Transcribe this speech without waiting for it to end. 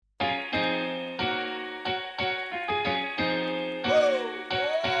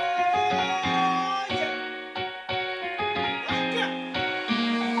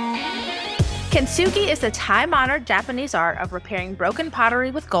Kintsugi is the time-honored Japanese art of repairing broken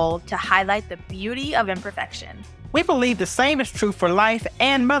pottery with gold to highlight the beauty of imperfection. We believe the same is true for life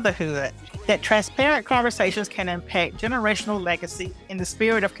and motherhood, that transparent conversations can impact generational legacy in the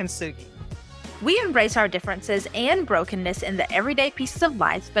spirit of Kintsugi. We embrace our differences and brokenness in the everyday pieces of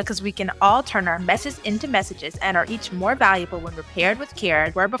life because we can all turn our messes into messages and are each more valuable when repaired with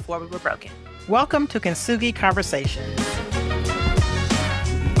care where before we were broken. Welcome to Kintsugi Conversations.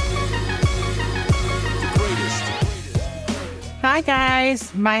 Hi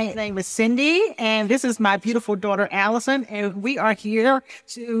guys, my name is Cindy and this is my beautiful daughter Allison, and we are here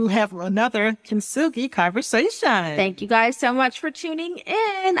to have another Kintsugi conversation. Thank you guys so much for tuning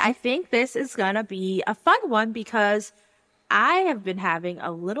in. I think this is gonna be a fun one because I have been having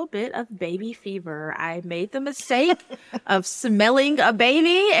a little bit of baby fever. I made the mistake of smelling a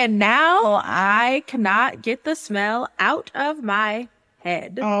baby and now I cannot get the smell out of my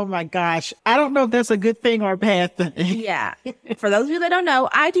head. Oh my gosh. I don't know if that's a good thing or a bad thing. Yeah. For those of you that don't know,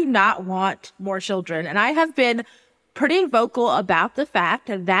 I do not want more children. And I have been pretty vocal about the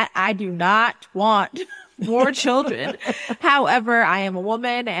fact that I do not want more children. However, I am a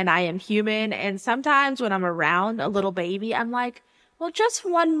woman and I am human. And sometimes when I'm around a little baby, I'm like, well, just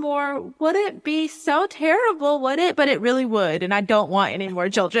one more. Would it be so terrible? Would it? But it really would. And I don't want any more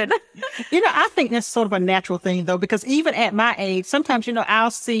children. I think that's sort of a natural thing, though, because even at my age, sometimes, I'll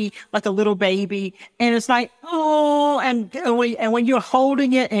see like a little baby and it's like, oh, and when you're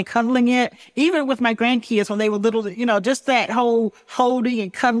holding it and cuddling it, even with my grandkids when they were little, just that whole holding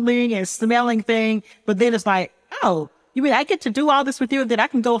and cuddling and smelling thing. But then it's like, oh, you mean I get to do all this with you and then I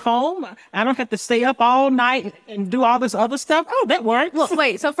can go home? I don't have to stay up all night and do all this other stuff? Oh, that works. Well,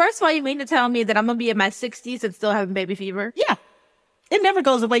 wait. So first of all, you mean to tell me that I'm going to be in my 60s and still having baby fever? Yeah. It never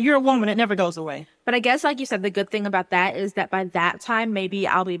goes away. You're a woman. It never goes away. But I guess, like you said, the good thing about that is that by that time, maybe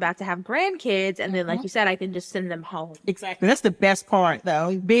I'll be about to have grandkids. And then, like you said, I can just send them home. Exactly. That's the best part,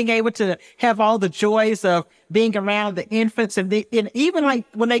 though. Being able to have all the joys of being around the infants and even like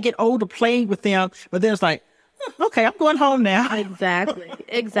when they get older, playing with them. But then it's like, okay, I'm going home now.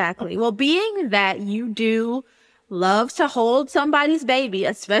 Exactly. Well, being that you do love to hold somebody's baby,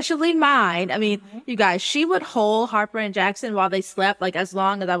 especially mine. I mean, you guys, she would hold Harper and Jackson while they slept, like as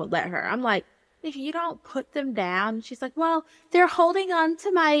long as I would let her. I'm like, if you don't put them down, she's like, well, they're holding on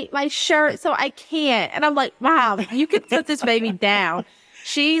to my shirt, so I can't. And I'm like, wow, you could put this baby down.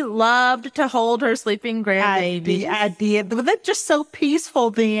 She loved to hold her sleeping grandbaby. I did. But that's just so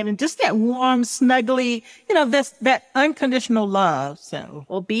peaceful then. And just that warm, snuggly, that's that unconditional love. So,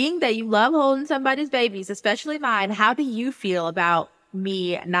 well, being that you love holding somebody's babies, especially mine, how do you feel about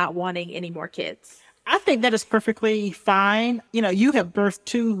me not wanting any more kids? I think that is perfectly fine. You have birthed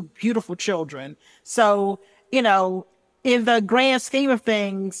two beautiful children. So, in the grand scheme of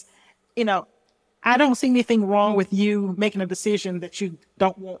things, I don't see anything wrong with you making a decision that you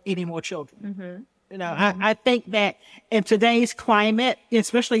don't want any more children. Mm-hmm. I think that in today's climate,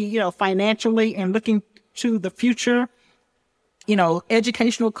 especially, financially and looking to the future,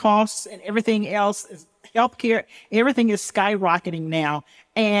 educational costs and everything else, healthcare, everything is skyrocketing now.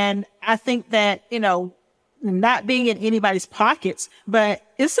 And I think that, not being in anybody's pockets, but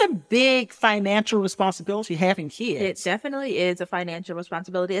it's a big financial responsibility having kids. It definitely is a financial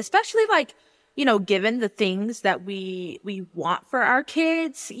responsibility, especially given the things that we want for our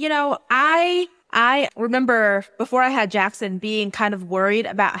kids. I remember before I had Jackson being kind of worried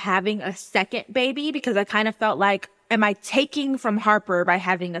about having a second baby because I kind of felt like, am I taking from Harper by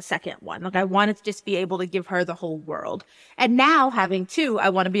having a second one? Like I wanted to just be able to give her the whole world. And now having two, I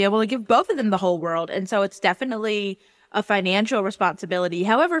want to be able to give both of them the whole world. And so it's definitely a financial responsibility.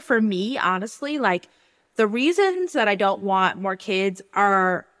 However, for me, honestly, the reasons that I don't want more kids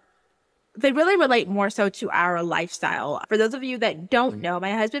they really relate more so to our lifestyle. For those of you that don't know,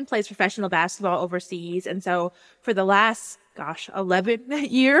 my husband plays professional basketball overseas. And so for the last, 11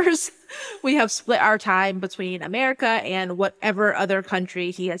 years, we have split our time between America and whatever other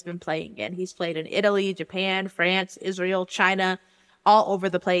country he has been playing in. He's played in Italy, Japan, France, Israel, China, all over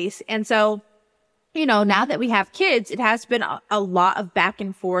the place. And so, now that we have kids, it has been a lot of back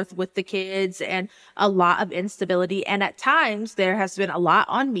and forth with the kids and a lot of instability. And at times there has been a lot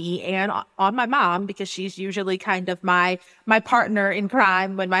on me and on my mom because she's usually kind of my partner in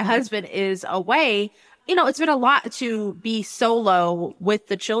crime when my husband is away. It's been a lot to be solo with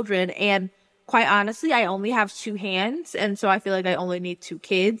the children. And quite honestly, I only have two hands. And so I feel like I only need two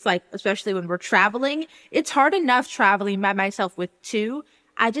kids, especially when we're traveling. It's hard enough traveling by myself with two.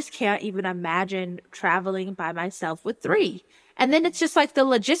 I just can't even imagine traveling by myself with three. And then it's just like the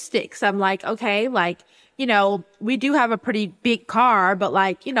logistics. I'm like, okay, like, you know, we do have a pretty big car, but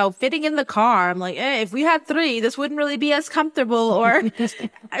like, you know, fitting in the car, I'm like, if we had 3, this wouldn't really be as comfortable. Or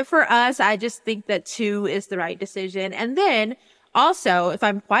for us, I just think that 2 is the right decision. And then also, if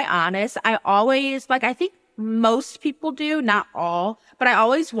I'm quite honest, I always, like, I think most people do, not all, but I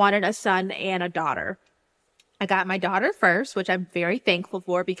always wanted a son and a daughter. I got my daughter first, which I'm very thankful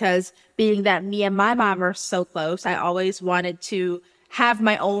for, because being that me and my mom are so close, I always wanted to have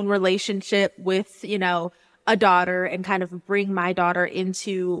my own relationship with, you know, a daughter and kind of bring my daughter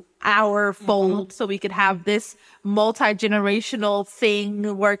into our fold so we could have this multi-generational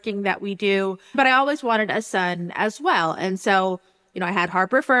thing working that we do. But I always wanted a son as well. And so, you know, I had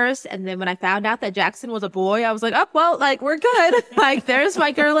Harper first. And then when I found out that Jackson was a boy, I was like, oh, well, like, we're good. Like, there's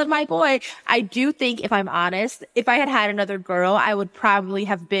my girl and my boy. I do think, if I'm honest, if I had had another girl, I would probably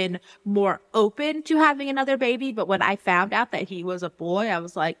have been more open to having another baby. But when I found out that he was a boy, I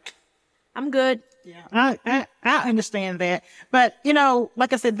was like, I'm good. Yeah, I understand that. But, you know,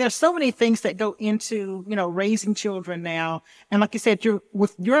 like I said, there's so many things that go into, you know, raising children now. And like you said,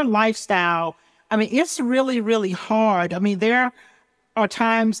 with your lifestyle, I mean, it's really, really hard. I mean, there are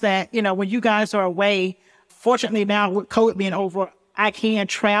times that, you know, when you guys are away, fortunately now with COVID being over, I can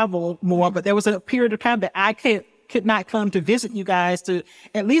travel more, but there was a period of time that I could not come to visit you guys to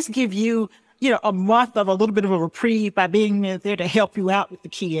at least give you, you know, a month of a little bit of a reprieve by being there to help you out with the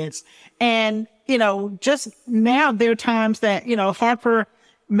kids. And, you know, just now there are times that, you know, Harper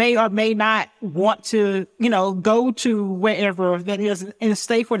may or may not want to, you know, go to wherever that is and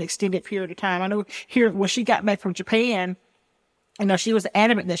stay for an extended period of time. I know here when she got back from Japan, you know, she was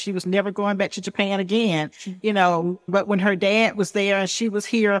adamant that she was never going back to Japan again, you know, but when her dad was there and she was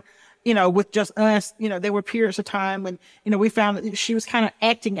here, you know, with just us, you know, there were periods of time when, you know, we found that she was kind of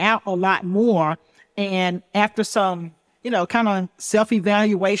acting out a lot more. And after some, you know, kind of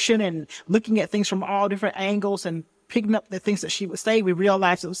self-evaluation and looking at things from all different angles and picking up the things that she would say, we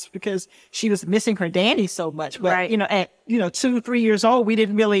realized it was because she was missing her daddy so much. But, Right. you know, at, you know, 2, 3 years old, we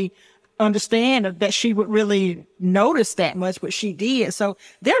didn't really understand that she would really notice that much, but she did. So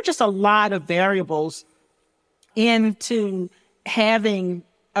there are just a lot of variables into having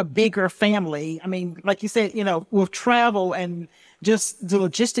a bigger family. I mean, like you said, you know, with travel and just the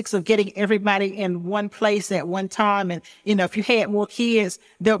logistics of getting everybody in one place at one time. And, you know, if you had more kids,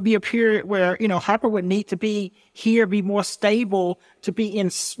 there'll be a period where, you know, Harper would need to be here, be more stable to be in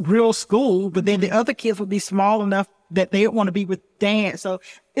real school, but then the other kids would be small enough that they want to be with dad. So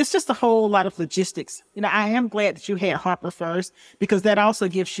it's just a whole lot of logistics. You know, I am glad that you had Harper first, because that also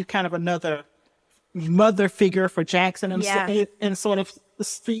gives you kind of another mother figure for Jackson and sort of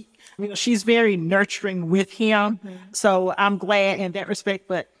speak. You know, she's very nurturing with him. So I'm glad in that respect.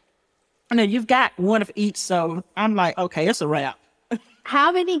 But, you know, you've got one of each. So I'm like, okay, it's a wrap.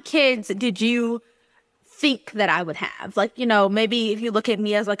 How many kids did you think that I would have? Like, you know, maybe if you look at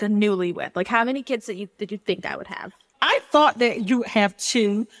me as like a newlywed, like how many kids did you think I would have? I thought that you would have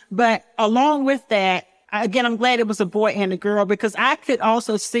 2, but along with that, again, I'm glad it was a boy and a girl, because I could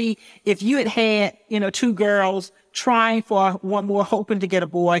also see if you had, you know, 2 girls trying for one more, hoping to get a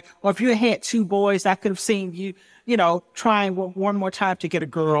boy, or if you had 2 boys, I could have seen you, you know, trying one more time to get a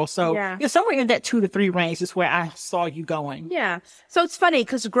girl. So yeah, somewhere in that 2 to 3 range is where I saw you going. Yeah. So it's funny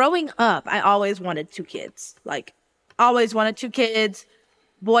because growing up, I always wanted 2 kids, like always wanted 2 kids,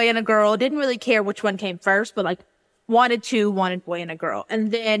 boy and a girl. Didn't really care which one came first, but like wanted boy and a girl.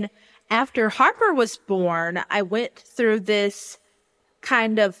 And then after Harper was born, I went through this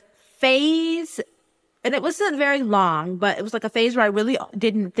kind of phase, and it wasn't very long, but it was like a phase where I really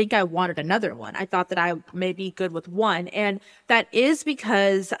didn't think I wanted another one. I thought that I may be good with one. And that is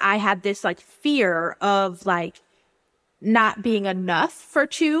because I had this like fear of like not being enough for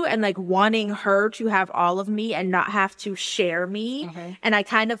 2 and like wanting her to have all of me and not have to share me. And I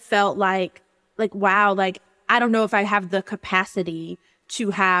kind of felt like, wow, like, I don't know if I have the capacity to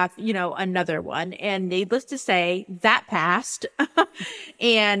have, you know, another one. And needless to say, that passed.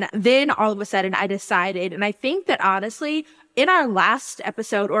 And then all of a sudden I decided, and I think that honestly, in our last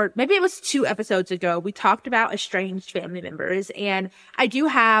episode, or maybe it was 2 episodes ago, we talked about estranged family members. And I do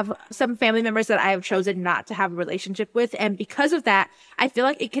have some family members that I have chosen not to have a relationship with. And because of that, I feel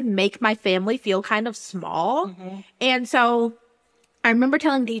like it can make my family feel kind of small. And so I remember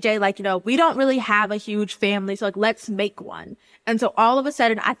telling DJ, like, you know, we don't really have a huge family, so like, let's make one. And so all of a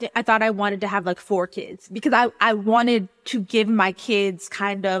sudden, I thought I wanted to have like 4 kids, because I wanted to give my kids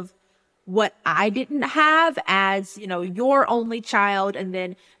kind of what I didn't have as, your only child, and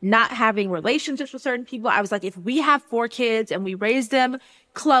then not having relationships with certain people. I was like, if we have 4 kids and we raise them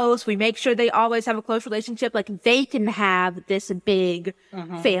close, we make sure they always have a close relationship, like they can have this big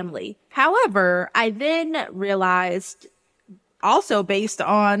family. However, I then realized, also based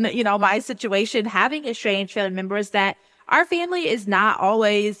on, my situation, having estranged family members, that our family is not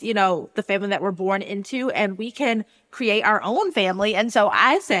always, the family that we're born into, and we can create our own family. And so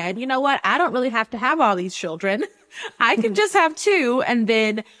I said, you know what? I don't really have to have all these children. I can just have 2, and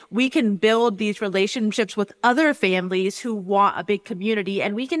then we can build these relationships with other families who want a big community,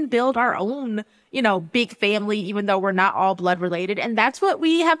 and we can build our own, big family, even though we're not all blood related. And that's what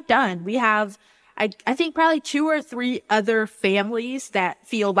we have done. We have, I think, probably 2 or 3 other families that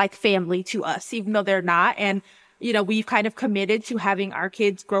feel like family to us, even though they're not. And we've kind of committed to having our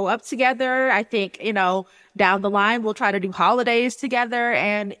kids grow up together. I think, down the line, we'll try to do holidays together.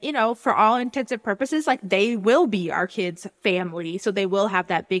 And, for all intents and purposes, like, they will be our kids' family. So they will have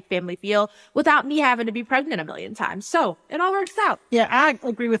that big family feel without me having to be pregnant a million times. So it all works out. Yeah, I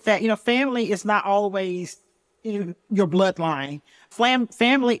agree with that. Family is not always your bloodline.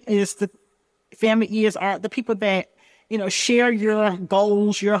 Family is the people that, share your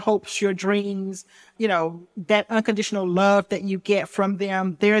goals, your hopes, your dreams, that unconditional love that you get from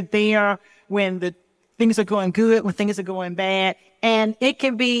them. They're there when the things are going good, when things are going bad. And it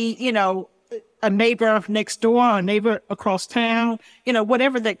can be, a neighbor next door, a neighbor across town,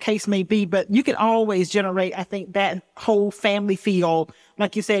 whatever that case may be. But you can always generate, I think, that whole family feel.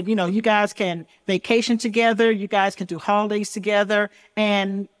 Like you said, you guys can vacation together. You guys can do holidays together.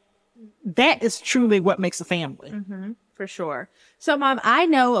 And that is truly what makes a family. Mm-hmm, for sure. So, Mom, I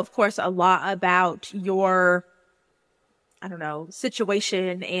know, of course, a lot about your,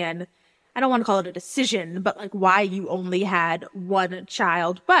 situation, and I don't want to call it a decision, but like why you only had 1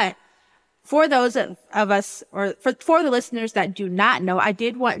 child. But for those of us, or for the listeners that do not know, I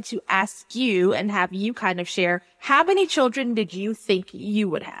did want to ask you and have you kind of share, how many children did you think you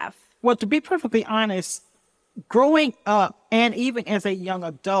would have? Well, to be perfectly honest, growing up and even as a young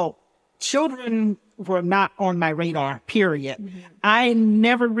adult, children were not on my radar, period. Mm-hmm. I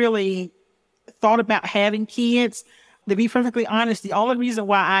never really thought about having kids. To be perfectly honest, the only reason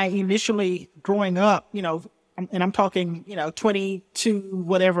why I initially, growing up, and I'm talking, 22,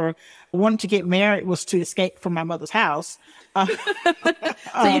 whatever, wanted to get married was to escape from my mother's house.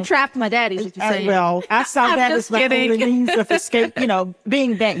 So you trapped my daddy, did you say? Well, I saw that as my only means of escape,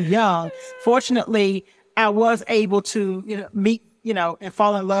 being that young. Fortunately, I was able to, meet, and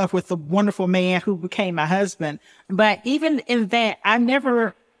fall in love with the wonderful man who became my husband. But even in that,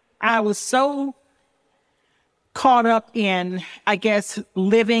 I was so caught up in, I guess,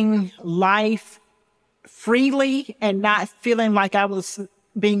 living life freely and not feeling like I was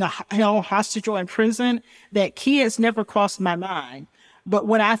being held hostage or in prison, that kids never crossed my mind. But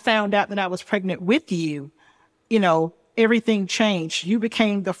when I found out that I was pregnant with you, everything changed. You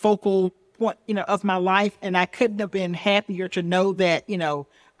became the focal point, of my life. And I couldn't have been happier to know that,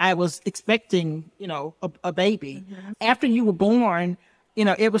 I was expecting, a baby. Mm-hmm. After you were born,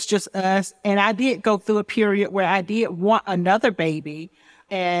 it was just us. And I did go through a period where I did want another baby.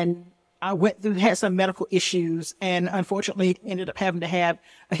 And I had some medical issues, and unfortunately ended up having to have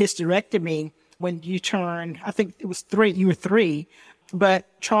a hysterectomy when you turned, I think it was 3, you were 3. But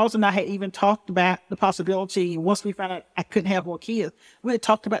Charles and I had even talked about the possibility, once we found out I couldn't have more kids, we had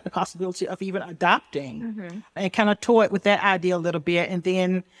talked about the possibility of even adopting, and kind of toyed with that idea a little bit. And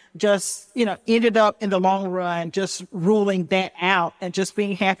then just, ended up in the long run, just ruling that out and just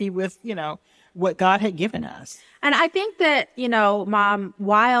being happy with, what God had given us. And I think that, Mom,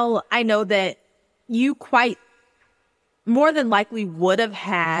 while I know that you quite more than likely would have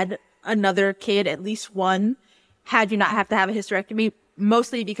had another kid, at least one, had you not have to have a hysterectomy,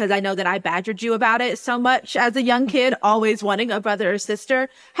 mostly because I know that I badgered you about it so much as a young kid, always wanting a brother or sister.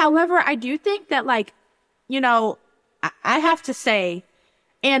 However, I do think that, I have to say,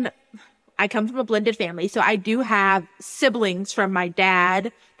 and I come from a blended family, so I do have siblings from my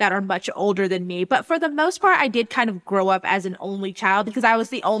dad that are much older than me. But for the most part, I did kind of grow up as an only child because I was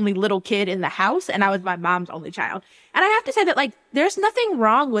the only little kid in the house and I was my mom's only child. And I have to say that, there's nothing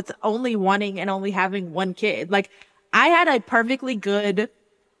wrong with only wanting and only having one kid. I had a perfectly good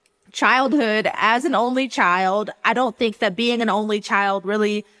childhood as an only child. I don't think that being an only child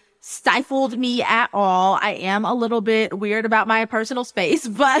really stifled me at all. I am a little bit weird about my personal space,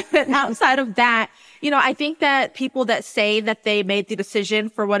 but outside of that, I think that people that say that they made the decision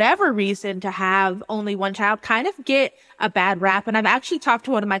for whatever reason to have only one child kind of get a bad rap. And I've actually talked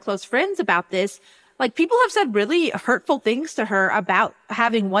to one of my close friends about this. like people have said really hurtful things to her about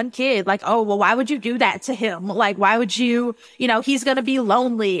having one kid. Like, oh, well, why would you do that to him? Like, why would you, he's going to be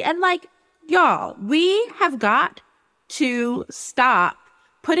lonely. And like, y'all, we have got to stop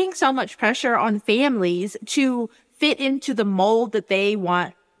putting so much pressure on families to fit into the mold that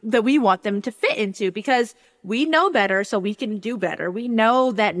we want them to fit into, because we know better, so we can do better. We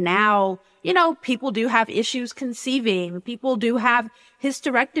know that now, people do have issues conceiving. People do have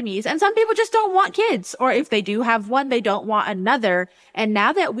hysterectomies, and some people just don't want kids. Or if they do have one, they don't want another. And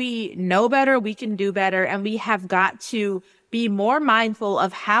now that we know better, we can do better. And we have got to be more mindful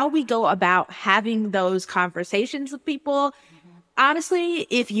of how we go about having those conversations with people. Honestly,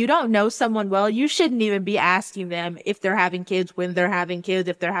 if you don't know someone well, you shouldn't even be asking them if they're having kids, when they're having kids,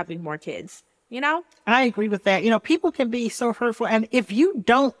 if they're having more kids. I agree with that. People can be so hurtful. And if you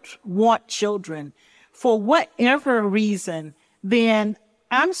don't want children for whatever reason, then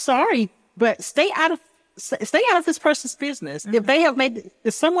I'm sorry, but stay out of this person's business. Mm-hmm.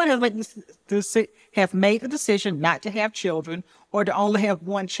 If someone has made the decision not to have children or to only have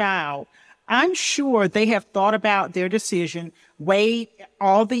one child, I'm sure they have thought about their decision, weighed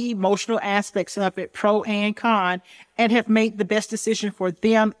all the emotional aspects of it, pro and con, and have made the best decision for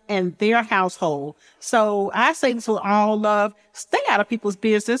them and their household. So I say this with all love, stay out of people's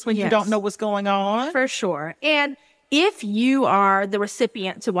business when you don't know what's going on. For sure. And if you are the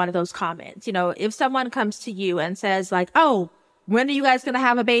recipient to one of those comments, if someone comes to you and says like, oh, when are you guys going to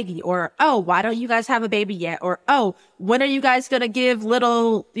have a baby? Or, oh, why don't you guys have a baby yet? Or, oh, when are you guys going to give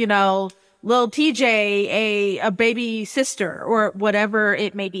little TJ a baby sister, or whatever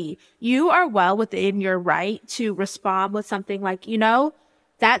it may be, you are well within your right to respond with something like,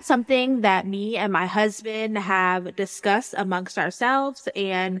 that's something that me and my husband have discussed amongst ourselves,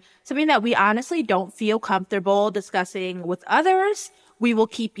 and something that we honestly don't feel comfortable discussing with others. We will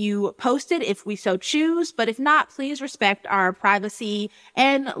keep you posted if we so choose, but if not, please respect our privacy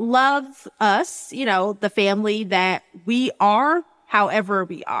and love us, the family that we are. However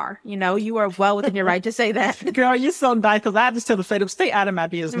we are, you are well within your right to say that. Girl, you're so nice, because I just tell the straight up, stay out of my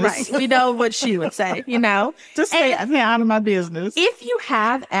business. Right. We know what she would say, Just stay out of my business. If you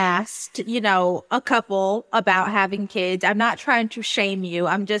have asked, a couple about having kids, I'm not trying to shame you.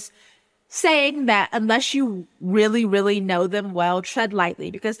 I'm just saying that unless you really, really know them well, tread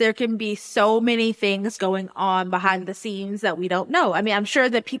lightly, because there can be so many things going on behind the scenes that we don't know. I mean, I'm sure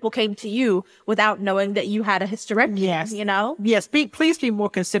that people came to you without knowing that you had a hysterectomy, Yes. Yes, please be more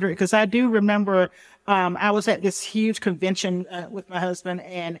considerate, because I do remember I was at this huge convention with my husband,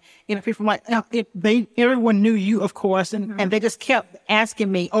 and people were like, everyone knew you, of course, and they just kept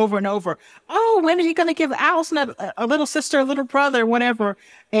asking me over and over, oh, when are you going to give Allison a little sister, a little brother, whatever?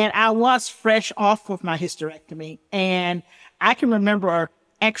 And I was fresh off of my hysterectomy, and I can remember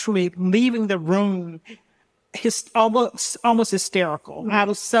actually leaving the room almost hysterical. I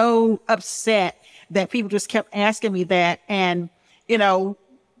was so upset that people just kept asking me that, and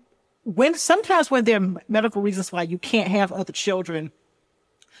sometimes when there are medical reasons why you can't have other children,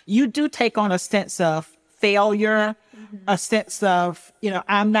 you do take on a sense of failure, a sense of,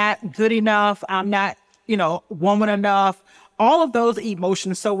 I'm not good enough, I'm not, woman enough, all of those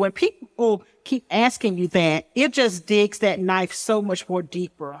emotions. So when people keep asking you that, it just digs that knife so much more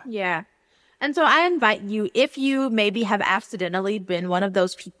deeper. Yeah. And so I invite you, if you maybe have accidentally been one of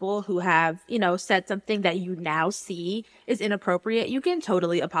those people who have, said something that you now see is inappropriate, you can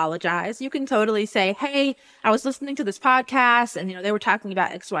totally apologize. You can totally say, hey, I was listening to this podcast and, they were talking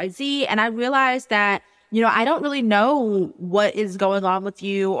about XYZ. And I realized that, I don't really know what is going on with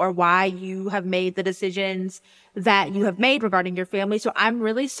you or why you have made the decisions that you have made regarding your family. So I'm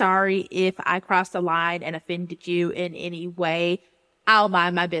really sorry if I crossed the line and offended you in any way. I'll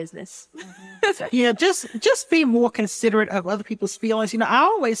mind my business. Yeah, just be more considerate of other people's feelings. I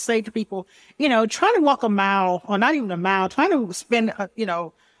always say to people, try to walk a mile, or not even a mile, try to spend,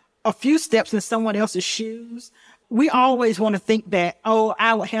 a few steps in someone else's shoes. We always want to think that, oh,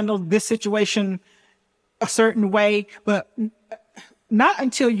 I will handle this situation a certain way, but not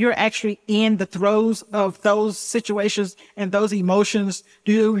until you're actually in the throes of those situations and those emotions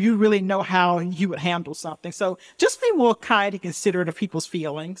do you really know how you would handle something. So just be more kind and considerate of people's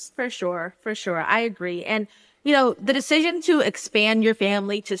feelings. For sure. I agree. And, the decision to expand your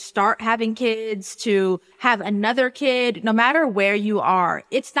family, to start having kids, to have another kid, no matter where you are,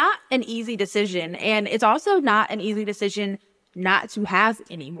 it's not an easy decision. And it's also not an easy decision not to have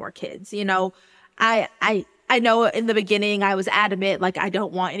any more kids. I I know in the beginning I was adamant, like, I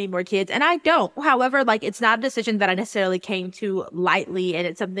don't want any more kids, and I don't. However, like, it's not a decision that I necessarily came to lightly, and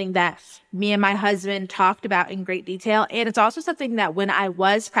it's something that me and my husband talked about in great detail. And it's also something that when I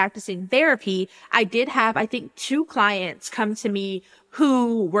was practicing therapy, I did have, I think, 2 clients come to me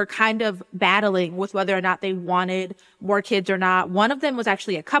who were kind of battling with whether or not they wanted more kids or not. One of them was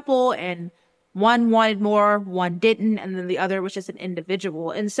actually a couple, and one wanted more, one didn't, and then the other was just an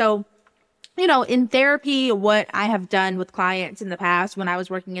individual. And so, you know, in therapy, what I have done with clients in the past when I was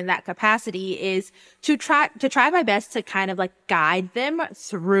working in that capacity is to try my best to kind of like guide them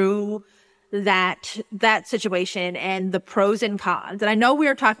through that situation and the pros and cons. And I know we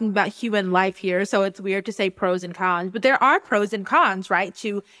are talking about human life here, so it's weird to say pros and cons, but there are pros and cons, right,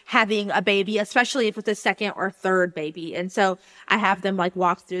 to having a baby, especially if it's a second or third baby. And so I have them like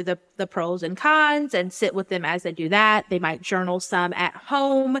walk through the pros and cons and sit with them as they do that. They might journal some at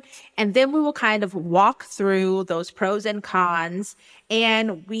home, and then we will kind of walk through those pros and cons,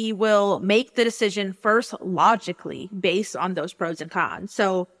 and we will make the decision first logically based on those pros and cons.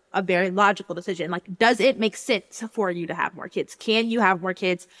 So a very logical decision. Like, does it make sense for you to have more kids? Can you have more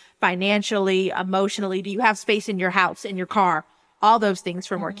kids financially, emotionally? Do you have space in your house, in your car? All those things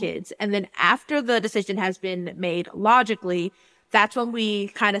for more kids. And then after the decision has been made logically, that's when we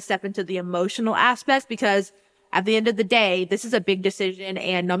kind of step into the emotional aspect, because at the end of the day, this is a big decision.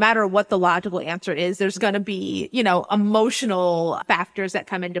 And no matter what the logical answer is, there's going to be, you know, emotional factors that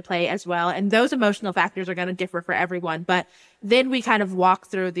come into play as well. And those emotional factors are going to differ for everyone. But then we kind of walk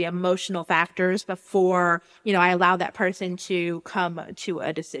through the emotional factors before, you know, I allow that person to come to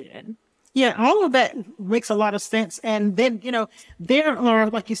a decision. Yeah, all of that makes a lot of sense. And then, you know, there are,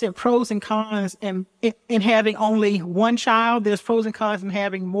 like you said, pros and cons in having only one child. There's pros and cons in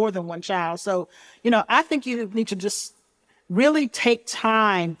having more than one child. So, you know, I think you need to just really take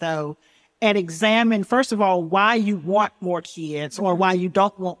time, though, and examine, first of all, why you want more kids or why you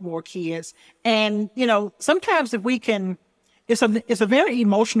don't want more kids. And, you know, sometimes if we can, it's a very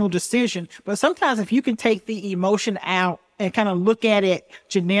emotional decision, but sometimes if you can take the emotion out and kind of look at it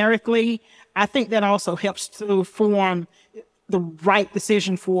generically, I think that also helps to form the right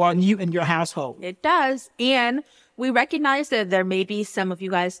decision for you and your household. It does. And we recognize that there may be some of you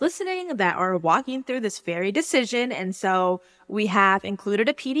guys listening that are walking through this very decision. And so we have included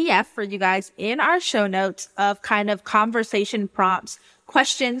a PDF for you guys in our show notes of kind of conversation prompts,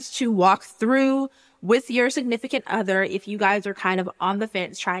 questions to walk through with your significant other if you guys are kind of on the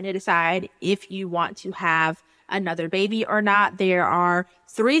fence trying to decide if you want to have another baby or not. There are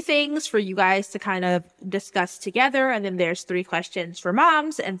 3 things for you guys to kind of discuss together. And then there's 3 questions for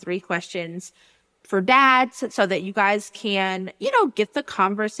moms and 3 questions for dads, so that you guys can, you know, get the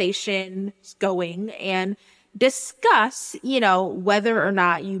conversation going and discuss, you know, whether or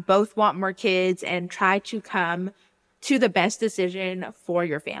not you both want more kids and try to come to the best decision for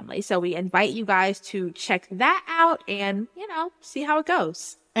your family. So we invite you guys to check that out and, you know, see how it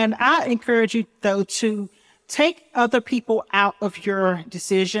goes. And I encourage you, though, to take other people out of your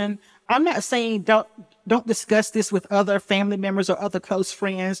decision. I'm not saying don't discuss this with other family members or other close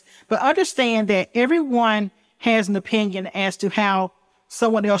friends, but understand that everyone has an opinion as to how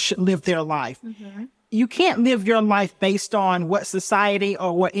someone else should live their life. Mm-hmm. You can't live your life based on what society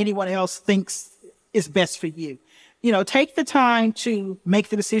or what anyone else thinks is best for you. You know, take the time to make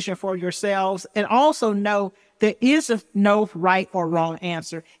the decision for yourselves, and also know there is no right or wrong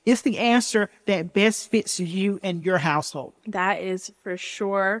answer. It's the answer that best fits you and your household. That is for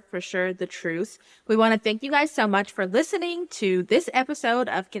sure the truth. We want to thank you guys so much for listening to this episode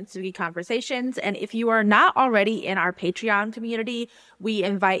of Kintsugi Conversations. And if you are not already in our Patreon community, we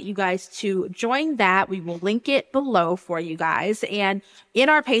invite you guys to join that. We will link it below for you guys. And in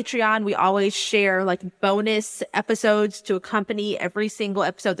our Patreon, we always share like bonus episodes to accompany every single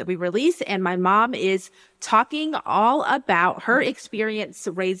episode that we release. And my mom is talking all about her experience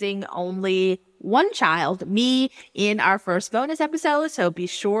raising only one child, me, in our first bonus episode. So be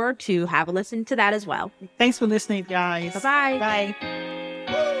sure to have a listen to that as well. Thanks for listening, guys. Bye-bye. Bye.